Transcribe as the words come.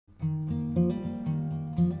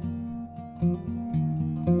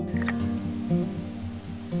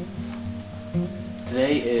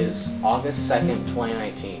Today is August 2nd,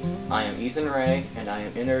 2019. I am Ethan Ray, and I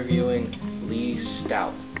am interviewing Lee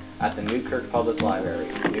Stout at the Newkirk Public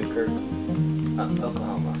Library, Newkirk,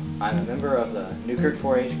 Oklahoma. I'm a member of the Newkirk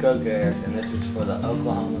 4-H Go-Getters, and this is for the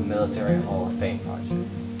Oklahoma Military Hall of Fame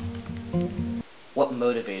project. What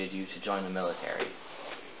motivated you to join the military?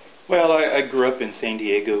 Well, I grew up in San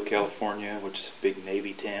Diego, California, which is a big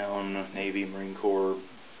Navy town, Navy, Marine Corps,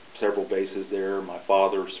 several bases there. My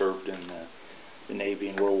father served in the Navy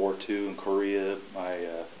in World War II in Korea.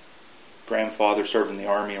 My grandfather served in the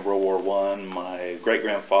Army in World War I. My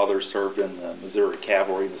great-grandfather served in the Missouri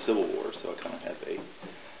Cavalry in the Civil War, so I kind of have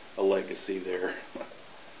a legacy there.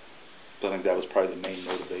 So I think that was probably the main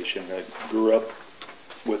motivation. I grew up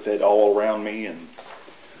with it all around me and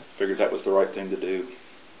figured that was the right thing to do.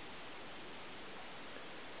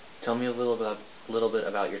 Tell me a little bit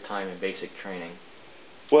about your time in basic training.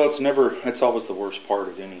 Well, it's always the worst part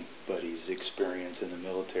of anybody's experience in the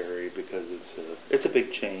military because it's a big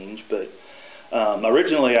change. But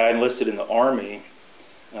originally I enlisted in the Army.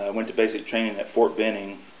 I went to basic training at Fort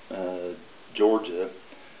Benning, Georgia,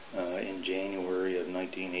 in January of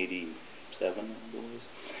 1987, I believe.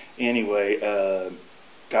 Anyway,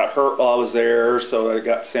 got hurt while I was there, so I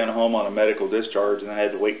got sent home on a medical discharge, and I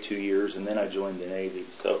had to wait 2 years, and then I joined the Navy.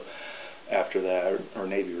 So after that, or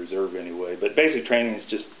Navy Reserve anyway. But basic training is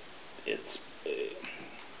just,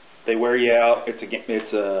 they wear you out.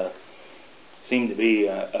 Seemed to be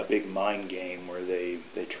a big mind game where they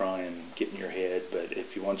try and get in your head. But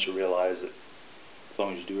once you realize that as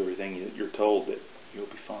long as you do everything you're told, that you'll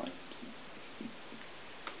be fine.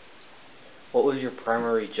 What was your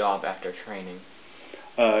primary job after training?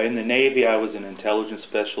 In the Navy, I was an intelligence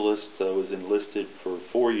specialist. I was enlisted for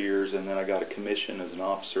 4 years, and then I got a commission as an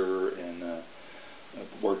officer and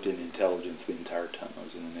worked in intelligence the entire time I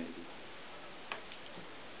was in the Navy.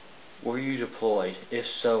 Were you deployed? If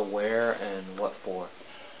so, where and what for?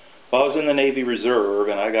 Well, I was in the Navy Reserve,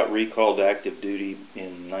 and I got recalled to active duty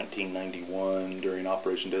in 1991 during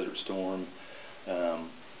Operation Desert Storm.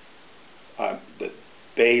 The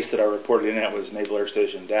base that I reported in at was Naval Air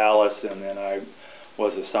Station Dallas, and then I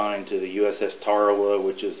was assigned to the USS Tarawa,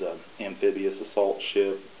 which is an amphibious assault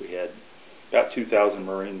ship. We had about 2,000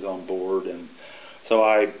 Marines on board, and so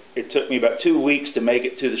it took me about 2 weeks to make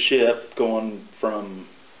it to the ship, going from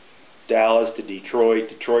Dallas to Detroit,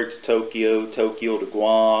 Detroit to Tokyo, Tokyo to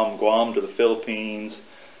Guam, Guam to the Philippines,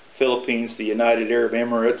 Philippines to United Arab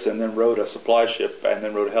Emirates, and then rode a supply ship, and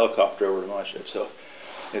then rode a helicopter over to my ship. So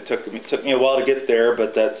it took me a while to get there,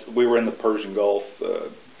 but we were in the Persian Gulf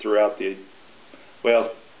throughout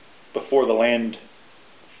before the land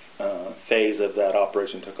phase of that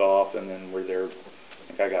operation took off, and then we're there. I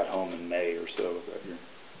think I got home in May or so of that year.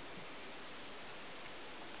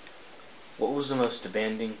 What was the most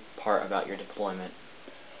demanding part about your deployment?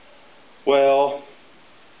 Well,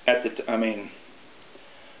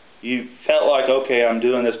 you felt like, okay, I'm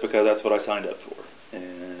doing this because that's what I signed up for,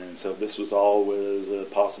 and so this was always a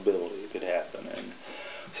possibility it could happen. And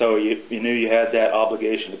so you knew you had that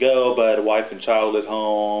obligation to go, but a wife and child at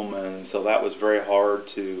home, and so that was very hard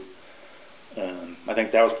to, I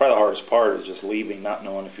think that was probably the hardest part, is just leaving, not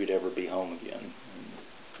knowing if you'd ever be home again. And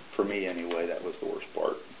for me anyway, that was the worst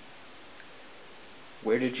part.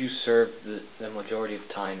 Where did you serve the majority of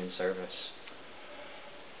time in service?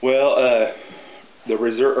 Well,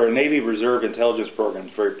 the Navy Reserve Intelligence Program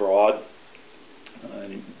is very broad.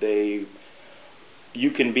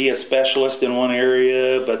 You can be a specialist in one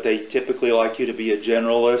area, but they typically like you to be a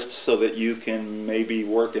generalist so that you can maybe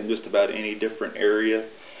work in just about any different area.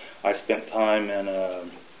 I spent time in a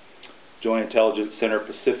Joint Intelligence Center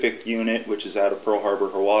Pacific Unit, which is out of Pearl Harbor,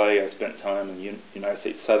 Hawaii. I spent time in the United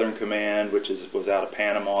States Southern Command, which was out of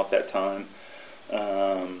Panama at that time.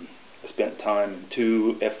 I spent time in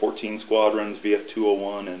 2 F-14 squadrons,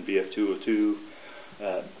 VF-201 and VF-202.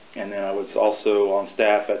 And then I was also on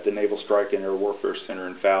staff at the Naval Strike and Air Warfare Center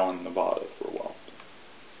in Fallon, Nevada for a while.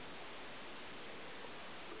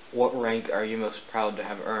 What rank are you most proud to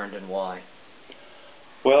have earned, and why?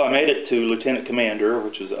 Well, I made it to Lieutenant Commander,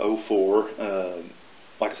 which was 04.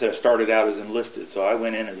 Like I said, I started out as enlisted, so I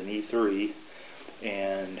went in as an E3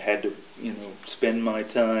 and had to, spend my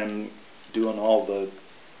time doing all the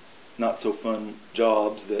not-so-fun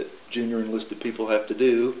jobs that junior enlisted people have to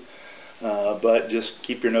do. But just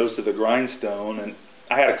keep your nose to the grindstone. And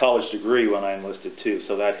I had a college degree when I enlisted too,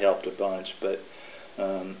 so that helped a bunch. But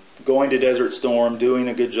going to Desert Storm, doing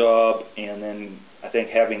a good job, and then I think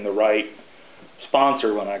having the right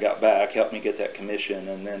sponsor when I got back helped me get that commission.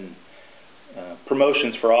 And then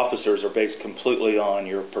promotions for officers are based completely on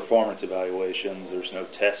your performance evaluations. There's no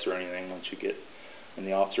tests or anything once you get and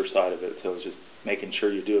the officer side of it. So it's just making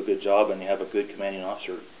sure you do a good job and you have a good commanding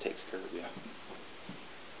officer who takes care of you.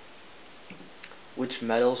 Which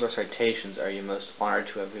medals or citations are you most honored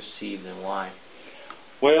to have received, and why?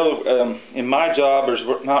 Well, in my job, there's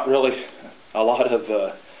not really a lot of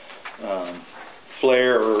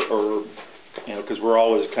flair or because we're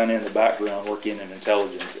always kind of in the background working in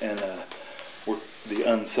intelligence, and we're the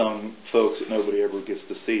unsung folks that nobody ever gets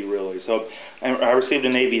to see, really. So I received a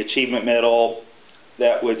Navy Achievement Medal,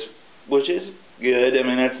 which is good. I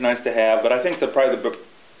mean, that's nice to have, but I think probably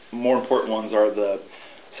the more important ones are the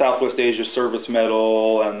Southwest Asia Service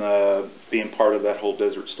Medal and being part of that whole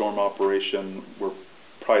Desert Storm operation were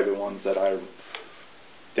probably the ones that I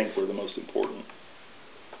think were the most important.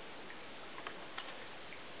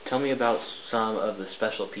 Tell me about some of the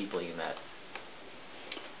special people you met.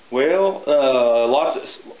 Well,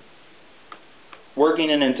 working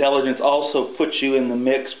in intelligence also puts you in the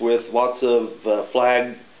mix with lots of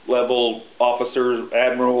flag level officers,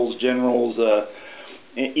 admirals, generals.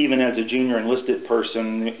 Even as a junior enlisted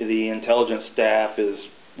person, the intelligence staff is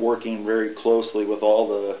working very closely with all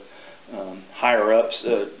the higher ups,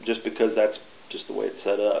 just because that's just the way it's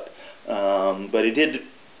set up. But it did,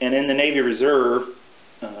 and in the Navy Reserve,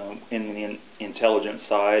 in the intelligence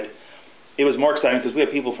side, it was more exciting because we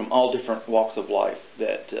had people from all different walks of life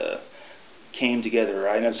that came together.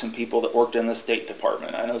 I know some people that worked in the State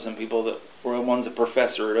Department. I know some people that one's a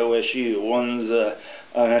professor at OSU, one's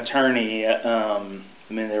an attorney.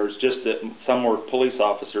 I mean, there was some were police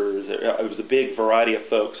officers. It was a big variety of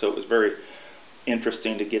folks, so it was very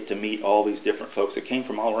interesting to get to meet all these different folks that came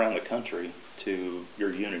from all around the country to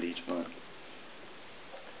your unit each month.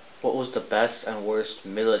 What was the best and worst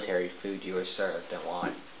military food you were served, and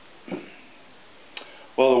why?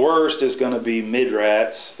 Well, the worst is going to be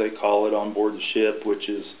mid-rats, they call it, on board the ship, which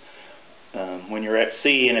is when you're at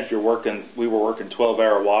sea, and if you're working, we were working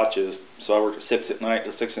 12-hour watches, so I worked at 6 at night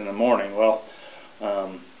to 6 in the morning. Well,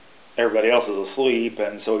 everybody else is asleep,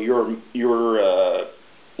 and so your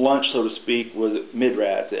lunch, so to speak, was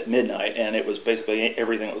mid-rats at midnight, and it was basically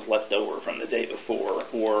everything that was left over from the day before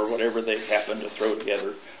or whatever they happened to throw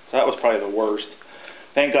together. So that was probably the worst.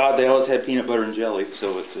 Thank God they always had peanut butter and jelly,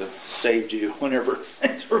 so it saved you whenever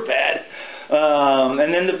things were bad.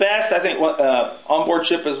 And then the best, I think, on board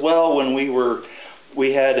ship as well, when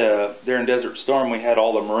we had during Desert Storm, we had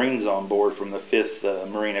all the Marines on board from the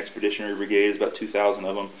 5th Marine Expeditionary Brigade, about 2,000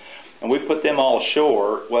 of them, and we put them all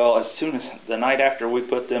ashore. Well, as soon as the night after we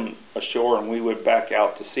put them ashore and we went back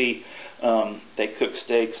out to sea, they cooked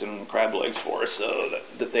steaks and crab legs for us, so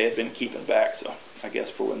that they had been keeping back. So I guess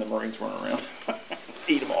for when the Marines weren't around,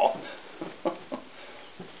 eat them all.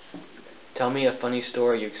 Tell me a funny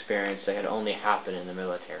story you experienced that had only happened in the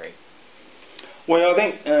military. Well,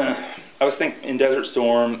 I was thinking in Desert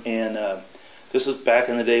Storm, and this was back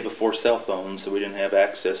in the day before cell phones, so we didn't have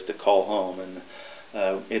access to call home, and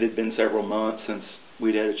it had been several months since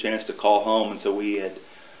we'd had a chance to call home, and so we had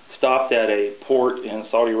stopped at a port in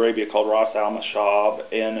Saudi Arabia called Ras Al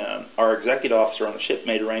Mashab, and our executive officer on the ship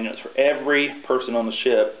made arrangements for every person on the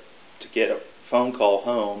ship to get a phone call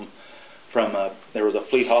home from there was a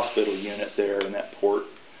fleet hospital unit there in that port,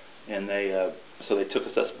 and so they took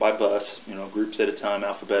us by bus, groups at a time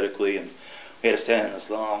alphabetically, and we had to stand in this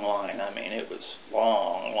long line. I mean, it was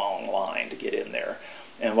long line to get in there.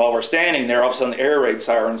 And while we're standing there, all of a sudden the air raid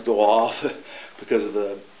sirens go off because of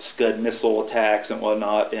the Scud missile attacks and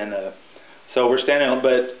whatnot. And so we're standing,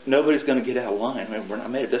 but nobody's going to get out of line. I mean, we're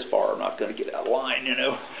not made it this far. I'm not going to get out of line,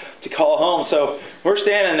 to call home. So we're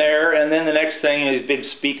standing there, and then the next thing is big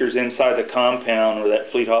speakers inside the compound where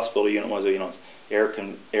that fleet hospital unit was,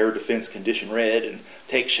 air defense condition red and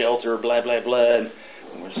take shelter, blah, blah, blah. And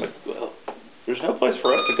we're just like, well, there's no place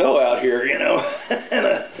for us to go out here,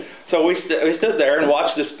 and so we stood there and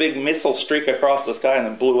watched this big missile streak across the sky and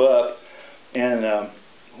then blew up. And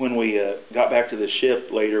when we got back to the ship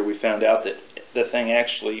later, we found out that the thing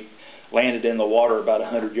actually landed in the water about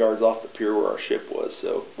 100 yards off the pier where our ship was.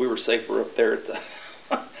 So we were safer up there at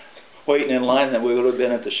the waiting in line than we would have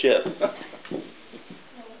been at the ship.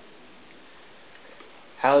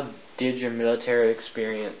 How did your military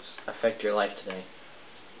experience affect your life today?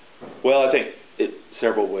 Well, I think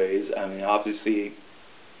several ways. I mean, obviously,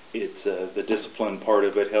 it's the discipline part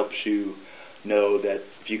of it helps you know that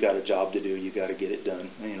if you got a job to do, you got to get it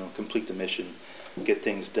done. Complete the mission, get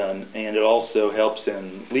things done, and it also helps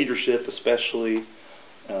in leadership, especially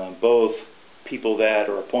both people that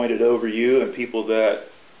are appointed over you and people that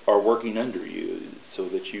are working under you, so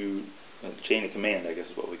that you chain of command, I guess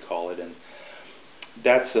is what we call it, and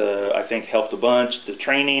that's I think helped a bunch. The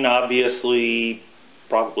training, obviously,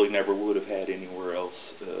 probably never would have had anywhere else,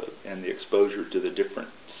 and the exposure to the different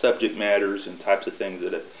subject matters and types of things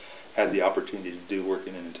that I've had the opportunity to do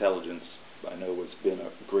working in intelligence, I know has been a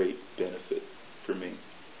great benefit for me.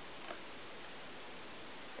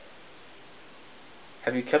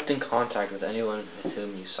 Have you kept in contact with anyone with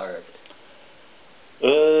whom you served?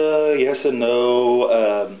 Yes and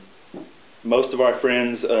no. Most of our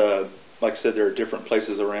friends, like I said, there are different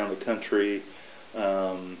places around the country.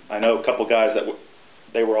 I know a couple guys that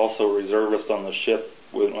they were also reservists on the ship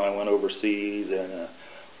when I went overseas, and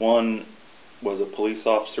one was a police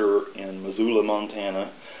officer in Missoula,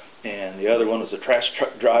 Montana, and the other one was a trash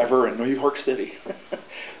truck driver in New York City.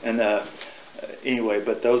 And anyway,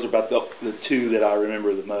 but those are about the two that I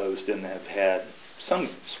remember the most, and have had some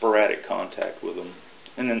sporadic contact with them.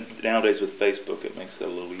 And then nowadays with Facebook, it makes it a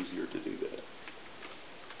little easier to do that.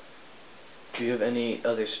 Do you have any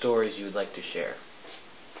other stories you would like to share?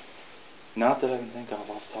 Not that I can think of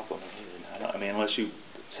off the top of my head. I mean, unless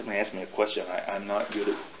somebody asks me a question, I'm not good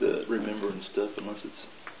at remembering stuff unless it's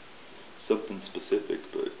something specific.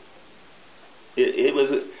 But it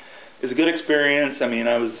was a good experience. I mean,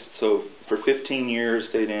 for 15 years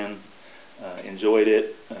stayed in, enjoyed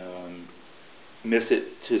it, miss it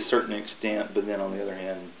to a certain extent, but then on the other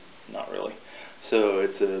hand, not really. So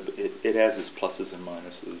it has its pluses and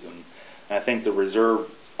minuses, and I think the reserve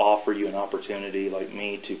offer you an opportunity, like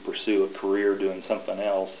me, to pursue a career doing something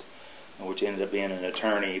else, which ended up being an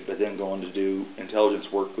attorney, but then going to do intelligence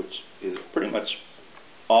work, which is pretty much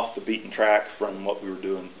off the beaten track from what we were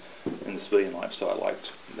doing in the civilian life. So I liked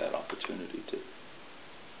that opportunity to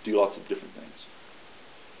do lots of different things.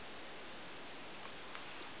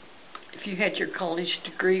 If you had your college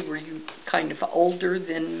degree, were you kind of older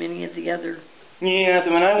than many of the other?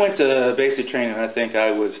 Yeah, when I went to basic training, I think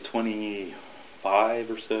I was 25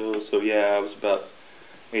 or so. So yeah, I was about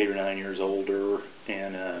 8 or 9 years older,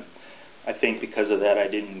 and I think because of that, I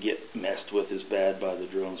didn't get messed with as bad by the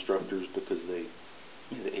drill instructors, because the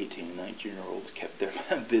 18 and 19-year-olds kept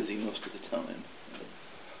them busy most of the time.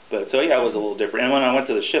 But so yeah, it was a little different. And when I went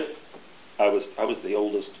to the ship, I was the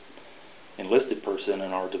oldest enlisted person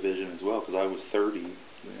in our division as well, because I was 30 then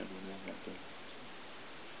when that happened.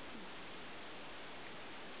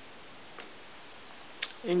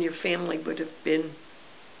 And your family would have been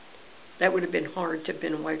hard to have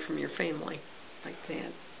been away from your family like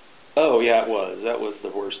that. Oh yeah, it was. That was the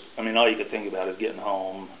worst. I mean, all you could think about is getting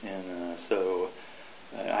home, and so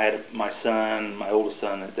I had my son, my oldest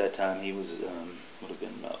son at that time. He was would have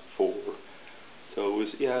been about 4. So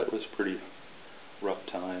it was pretty rough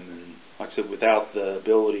time. And like I said, without the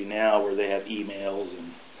ability now where they have emails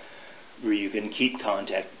and where you can keep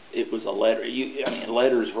contact, it was a letter. I mean,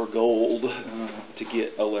 letters were gold to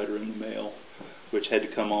get a letter in the mail, which had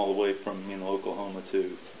to come all the way from Oklahoma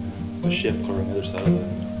to a ship clear on the other side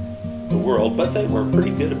of the world. But they were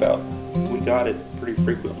pretty good about. We got it pretty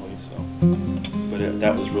frequently. So, but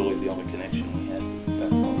that was really the only connection